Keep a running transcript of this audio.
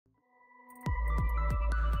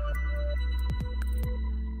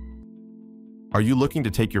Are you looking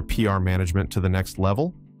to take your PR management to the next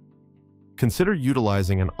level? Consider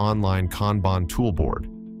utilizing an online Kanban tool board.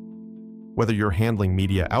 Whether you're handling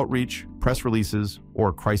media outreach, press releases,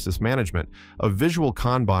 or crisis management, a visual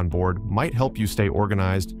Kanban board might help you stay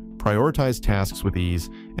organized, prioritize tasks with ease,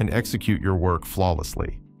 and execute your work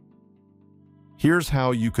flawlessly. Here's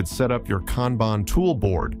how you could set up your Kanban tool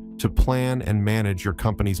board to plan and manage your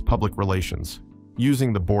company's public relations,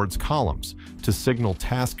 using the board's columns to signal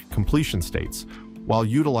task completion states, while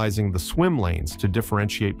utilizing the swim lanes to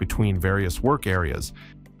differentiate between various work areas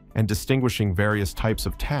and distinguishing various types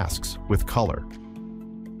of tasks with color.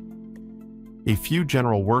 A few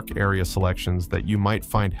general work area selections that you might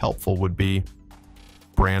find helpful would be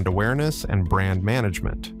brand awareness and brand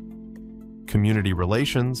management, community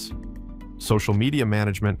relations, social media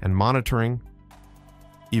management and monitoring,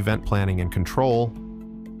 event planning and control,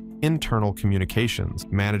 internal communications,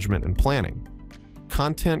 management and planning,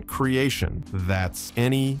 content creation, that's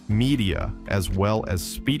any media as well as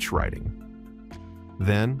speech writing,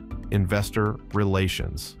 then investor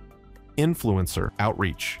relations, influencer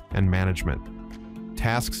outreach and management,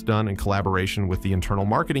 tasks done in collaboration with the internal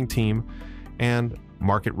marketing team, and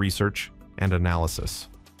market research and analysis.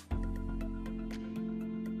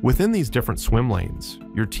 Within these different swim lanes,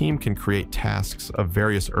 your team can create tasks of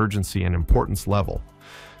various urgency and importance level,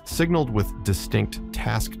 signaled with distinct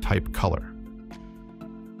task type color.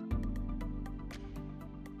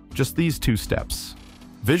 Just these two steps,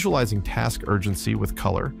 visualizing task urgency with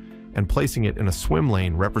color and placing it in a swim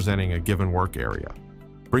lane representing a given work area,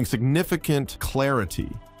 bring significant clarity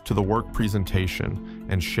to the work presentation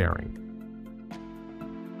and sharing.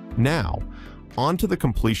 Now, on to the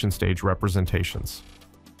completion stage representations.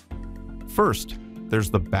 First, there's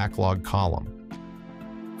the backlog column.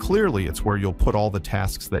 Clearly, it's where you'll put all the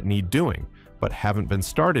tasks that need doing, but haven't been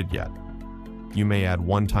started yet. You may add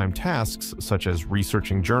one-time tasks such as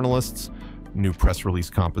researching journalists, new press release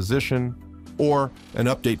composition, or an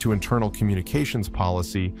update to internal communications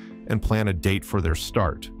policy and plan a date for their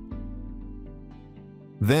start.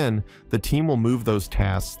 Then, the team will move those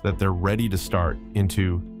tasks that they're ready to start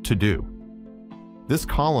into to-do. This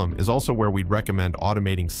column is also where we'd recommend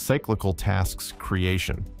automating cyclical tasks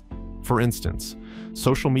creation. For instance,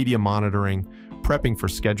 social media monitoring, prepping for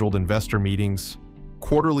scheduled investor meetings,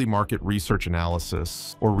 quarterly market research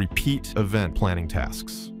analysis, or repeat event planning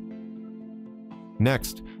tasks.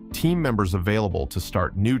 Next, team members available to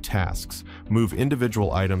start new tasks move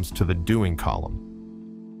individual items to the doing column.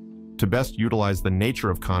 To best utilize the nature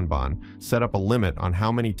of Kanban, set up a limit on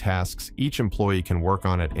how many tasks each employee can work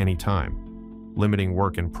on at any time. Limiting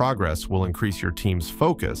work in progress will increase your team's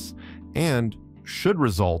focus and should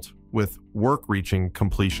result with work reaching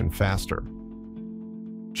completion faster.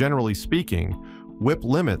 Generally speaking, WIP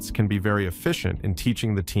limits can be very efficient in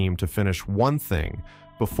teaching the team to finish one thing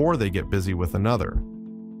before they get busy with another.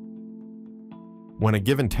 When a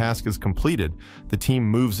given task is completed, the team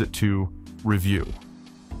moves it to review.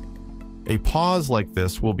 A pause like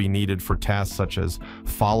this will be needed for tasks such as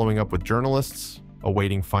following up with journalists,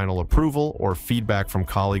 awaiting final approval, or feedback from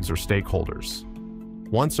colleagues or stakeholders.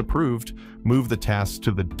 Once approved, move the tasks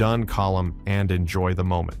to the done column and enjoy the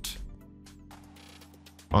moment.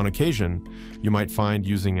 On occasion, you might find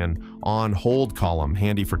using an on-hold column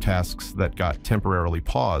handy for tasks that got temporarily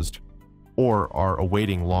paused or are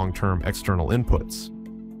awaiting long-term external inputs.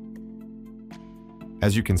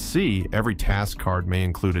 As you can see, every task card may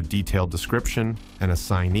include a detailed description, an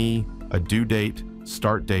assignee, a due date,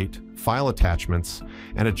 start date, file attachments,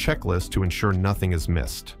 and a checklist to ensure nothing is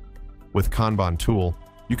missed. With Kanban Tool,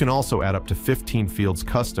 you can also add up to 15 fields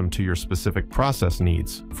custom to your specific process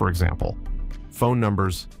needs, for example, phone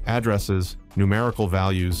numbers, addresses, numerical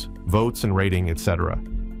values, votes and rating, etc.,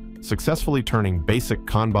 successfully turning basic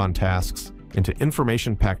Kanban tasks into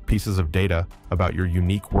information-packed pieces of data about your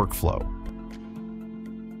unique workflow.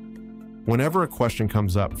 Whenever a question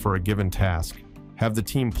comes up for a given task, have the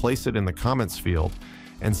team place it in the comments field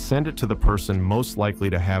and send it to the person most likely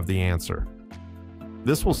to have the answer.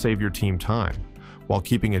 This will save your team time, while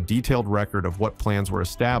keeping a detailed record of what plans were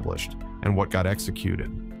established and what got executed.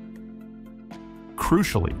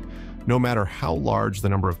 Crucially, no matter how large the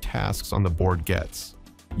number of tasks on the board gets,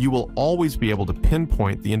 you will always be able to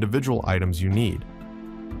pinpoint the individual items you need.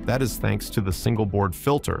 That is thanks to the single board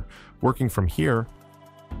filter, working from here,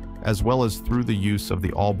 as well as through the use of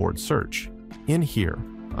the all board search, in here,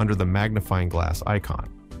 under the magnifying glass icon.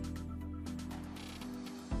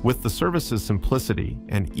 With the service's simplicity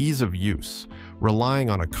and ease of use, relying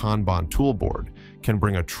on a Kanban tool board can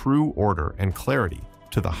bring a true order and clarity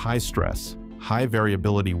to the high-stress,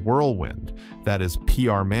 high-variability whirlwind that is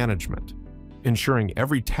PR management, ensuring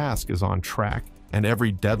every task is on track and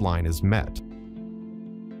every deadline is met.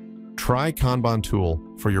 Try Kanban Tool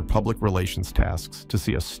for your public relations tasks to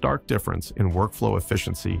see a stark difference in workflow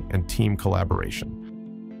efficiency and team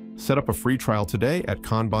collaboration. Set up a free trial today at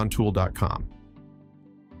kanbantool.com.